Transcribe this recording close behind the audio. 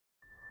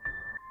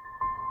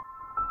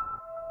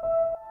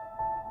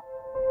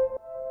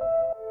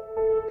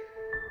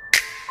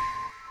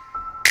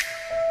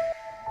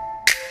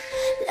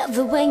Love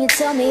it when you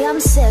tell me I'm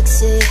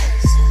sexy.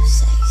 So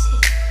sexy.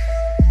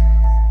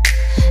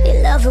 You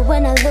love it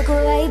when I look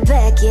right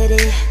back at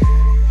it.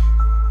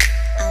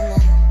 I know.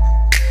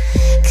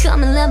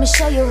 Come and let me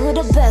show you who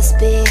the best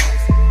be.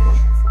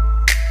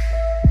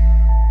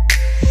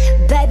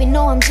 Baby,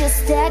 know I'm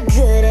just that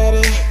good at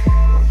it.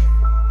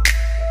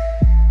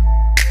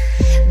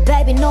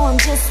 Baby, know I'm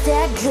just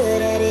that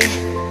good at it.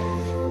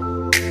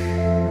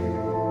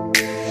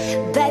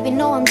 Baby,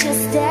 know I'm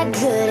just that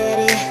good at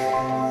it.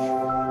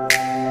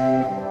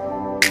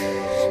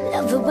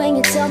 Love it when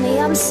you tell me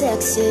I'm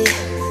sexy.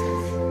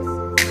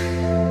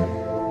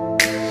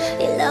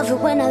 You love it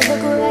when I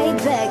look right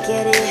back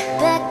at it.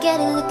 Back at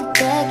it, looking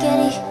back at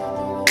it.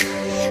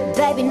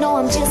 Baby, know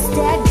I'm just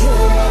that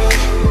good at it.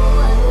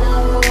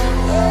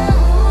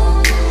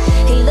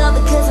 He love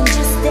it cause I'm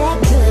just that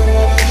good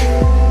at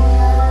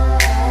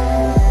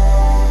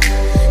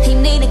it. He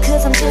need it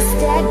cause I'm just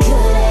that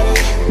good at it.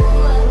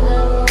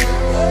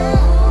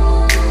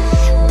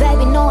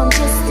 Baby, know I'm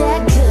just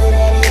that good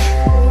at it.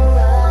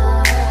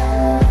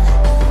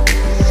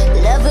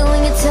 Love it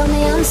when you tell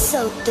me I'm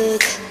so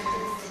thick.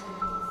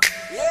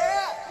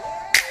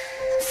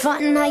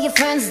 Frontin' how your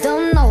friends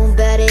don't know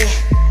about it.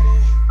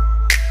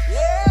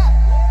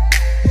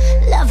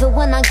 Love it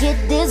when I get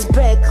this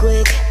bread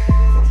quick.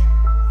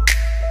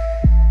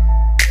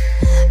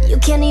 You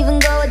can't even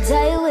go a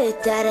day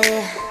without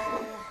it.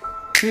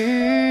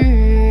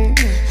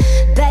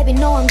 Baby,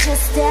 know I'm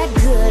just that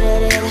good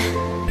at it.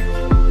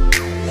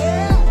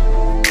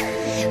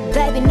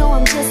 Baby, know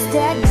I'm just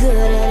that good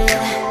at it.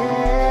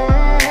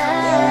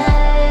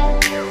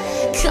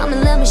 Come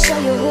and let me show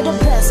you who the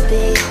best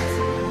be.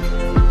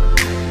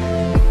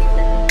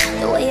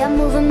 The way I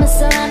move and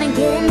mess around and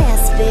get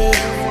nasty.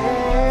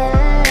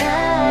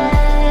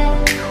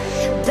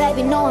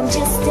 Baby, know I'm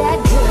just that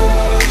good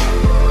at it.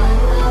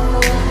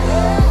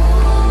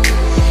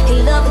 He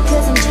love it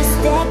cause I'm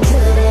just that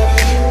good at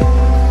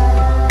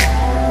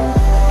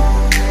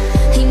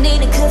it. He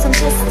need it cause I'm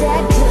just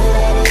that good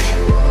at it.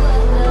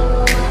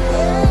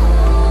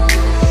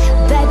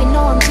 Baby,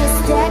 know I'm just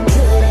that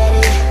good at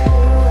it.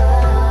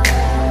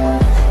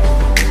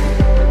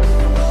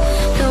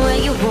 The way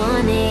you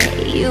want it,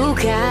 you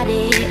got it.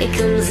 It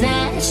comes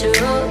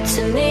natural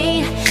to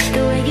me. The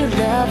way you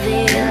love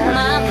it,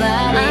 my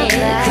body,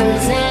 it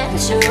comes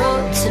natural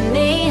to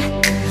me.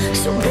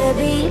 So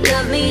baby,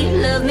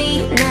 love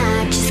me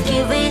now. Just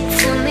give it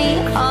to me,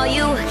 all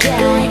you got.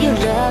 The way you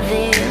love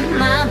it,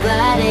 my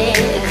body,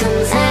 it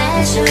comes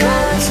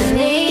natural to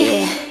me.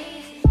 Yeah.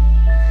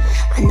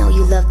 I know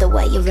you love the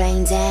way you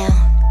rain down.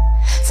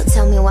 So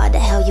tell me why the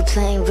hell you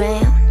playing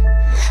round.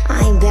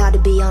 I ain't bound to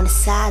be on the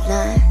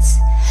sidelines.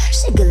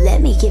 Sugar,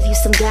 let me give you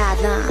some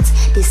guidelines.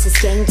 This is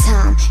game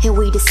time, and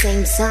we the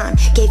same time.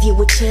 Gave you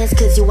a chance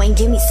cause you ain't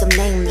give me some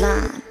name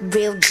line.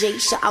 Real G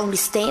should only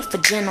stand for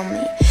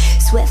gentlemen.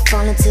 Sweat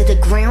falling to the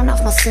ground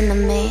off my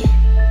cinnamon.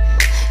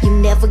 You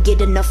never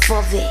get enough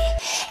of it.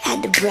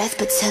 Add the breath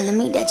but telling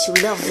me that you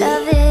love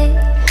it.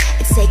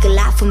 It take a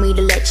lot for me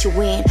to let you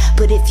in,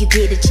 but if you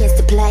get a chance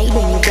to play,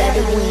 then you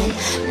better win.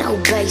 No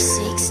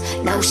basics,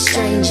 no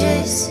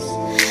strangers.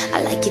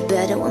 I like it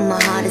better when my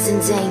heart is in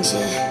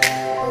danger.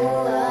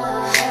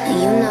 And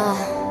you know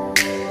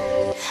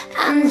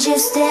I'm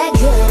just that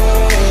good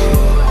at it.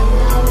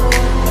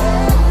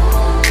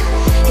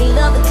 He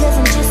love it cause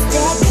I'm just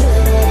that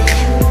good at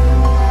it.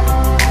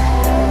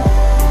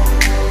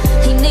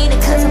 He need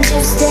it cause I'm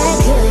just that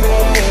good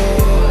at it.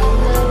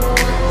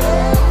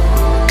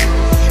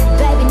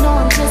 Baby, know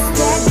I'm just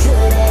that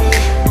good at it.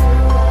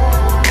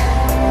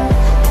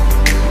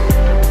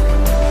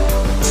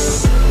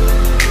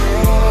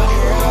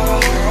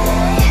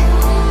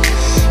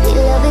 You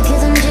love it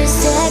cause I'm just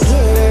that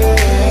good at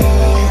it.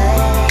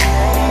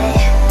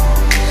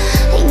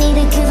 He need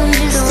it cause I'm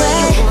just that. The way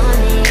you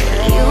want it,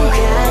 you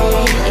got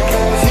it. It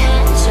comes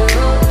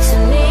natural to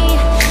me.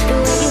 The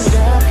way you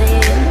love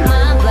it,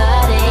 my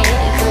body,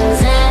 it comes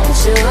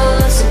natural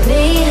to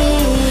me.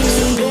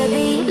 So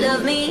baby,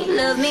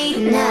 love me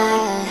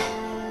now.